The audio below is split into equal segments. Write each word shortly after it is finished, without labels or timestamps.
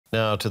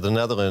Now to the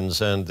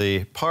Netherlands, and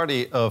the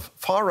party of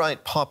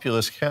far-right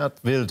populist Geert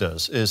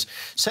Wilders is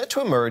set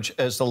to emerge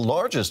as the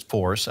largest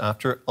force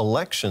after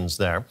elections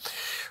there.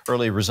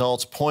 Early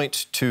results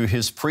point to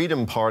his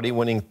Freedom Party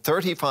winning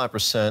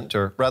 35%,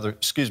 or rather,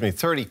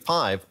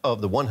 35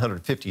 of the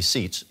 150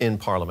 seats in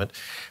Parliament.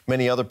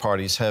 Many other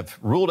parties have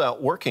ruled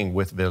out working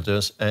with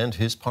Wilders and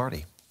his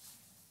party.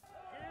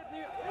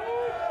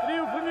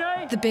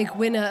 The big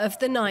winner of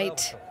the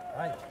night.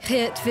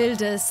 Geert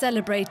Wilders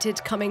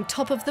celebrated coming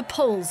top of the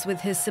polls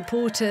with his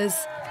supporters.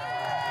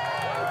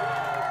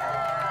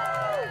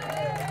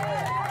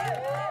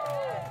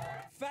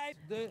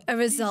 A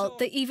result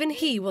that even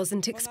he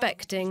wasn't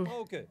expecting.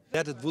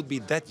 That it would be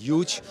that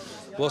huge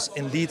was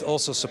indeed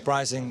also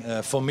surprising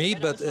for me,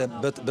 but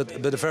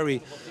a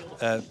very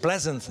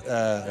pleasant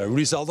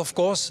result, of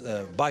course.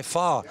 By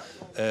far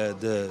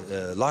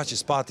the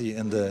largest party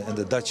in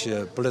the Dutch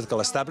political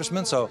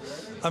establishment. So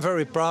I'm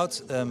very proud.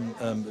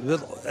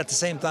 At the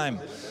same time,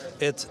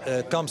 it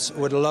comes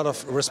with a lot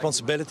of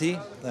responsibility.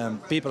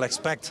 People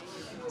expect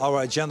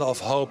our agenda of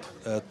hope,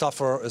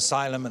 tougher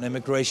asylum and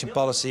immigration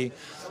policy,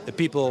 the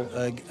people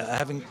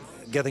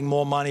getting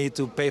more money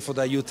to pay for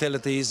their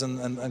utilities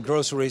and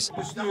groceries.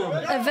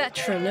 A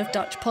veteran of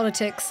Dutch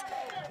politics,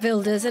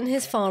 Wilders and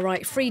his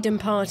far-right Freedom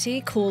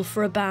Party call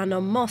for a ban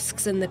on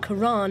mosques and the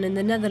Quran in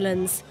the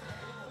Netherlands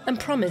and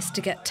promised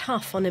to get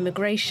tough on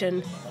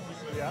immigration.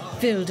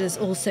 Wilders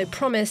also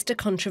promised a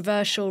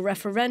controversial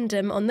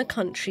referendum on the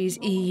country's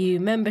EU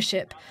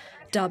membership,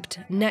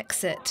 dubbed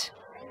Nexit.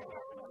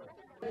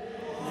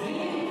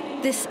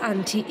 This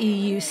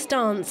anti-EU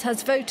stance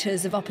has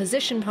voters of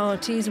opposition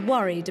parties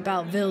worried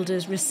about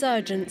Wilders'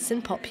 resurgence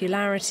in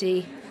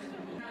popularity.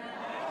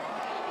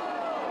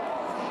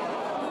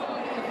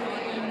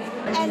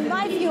 And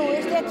my view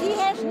is that he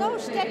has no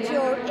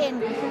stature in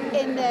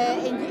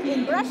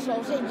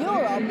Brussels, in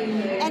Europe,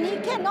 and he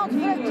cannot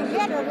work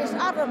together with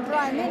other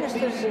prime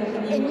ministers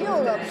in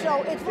Europe.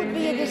 So it would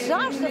be a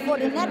disaster for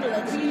the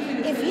Netherlands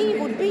if he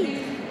would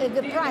be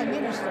the prime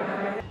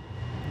minister.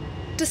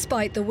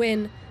 Despite the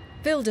win,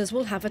 Wilders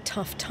will have a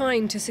tough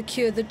time to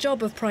secure the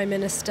job of Prime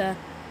Minister.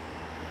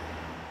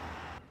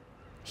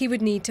 He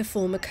would need to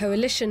form a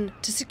coalition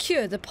to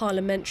secure the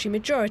parliamentary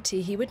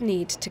majority he would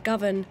need to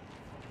govern.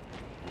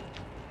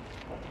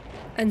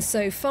 And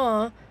so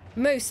far,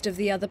 most of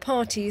the other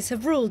parties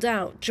have ruled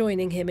out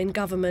joining him in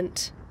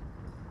government.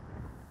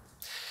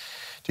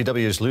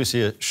 DW's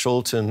Lucia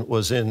Schulten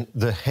was in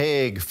The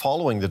Hague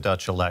following the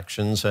Dutch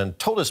elections and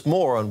told us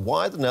more on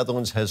why the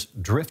Netherlands has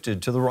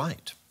drifted to the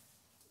right.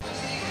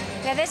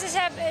 Yeah, this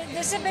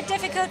is a bit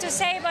difficult to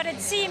say, but it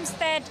seems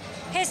that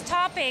his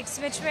topics,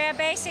 which were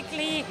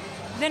basically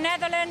the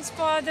Netherlands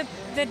for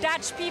the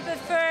Dutch people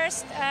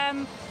first,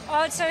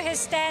 also his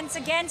stance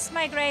against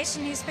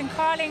migration, he's been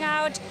calling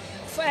out,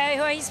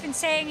 he's been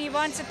saying he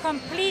wants a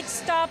complete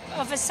stop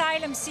of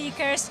asylum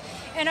seekers,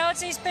 and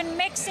also he's been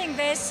mixing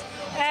this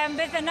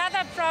with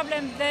another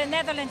problem the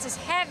Netherlands is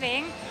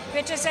having,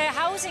 which is a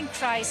housing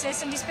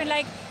crisis, and he's been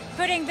like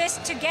putting this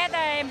together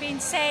and been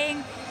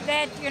saying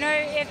that, you know,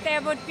 if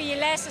there would be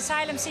less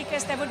asylum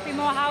seekers, there would be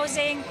more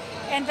housing,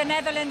 and the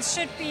Netherlands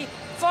should be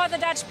for the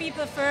Dutch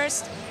people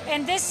first.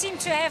 And this seemed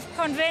to have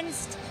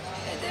convinced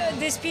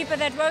these people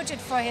that voted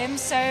for him.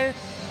 So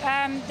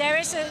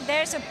there's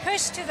a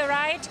push to the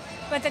right,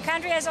 but the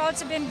country has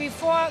also been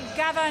before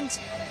governed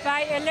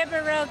by a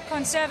liberal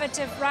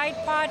conservative right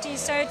party,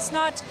 so it's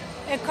not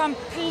a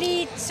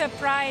complete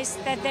surprise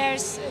that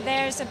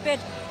there's a bit.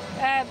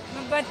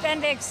 But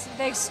then the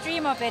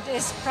extreme of it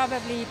is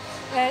probably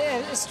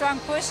a strong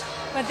push.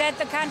 But that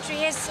the country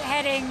is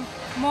heading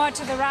more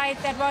to the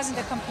right, that wasn't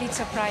a complete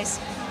surprise.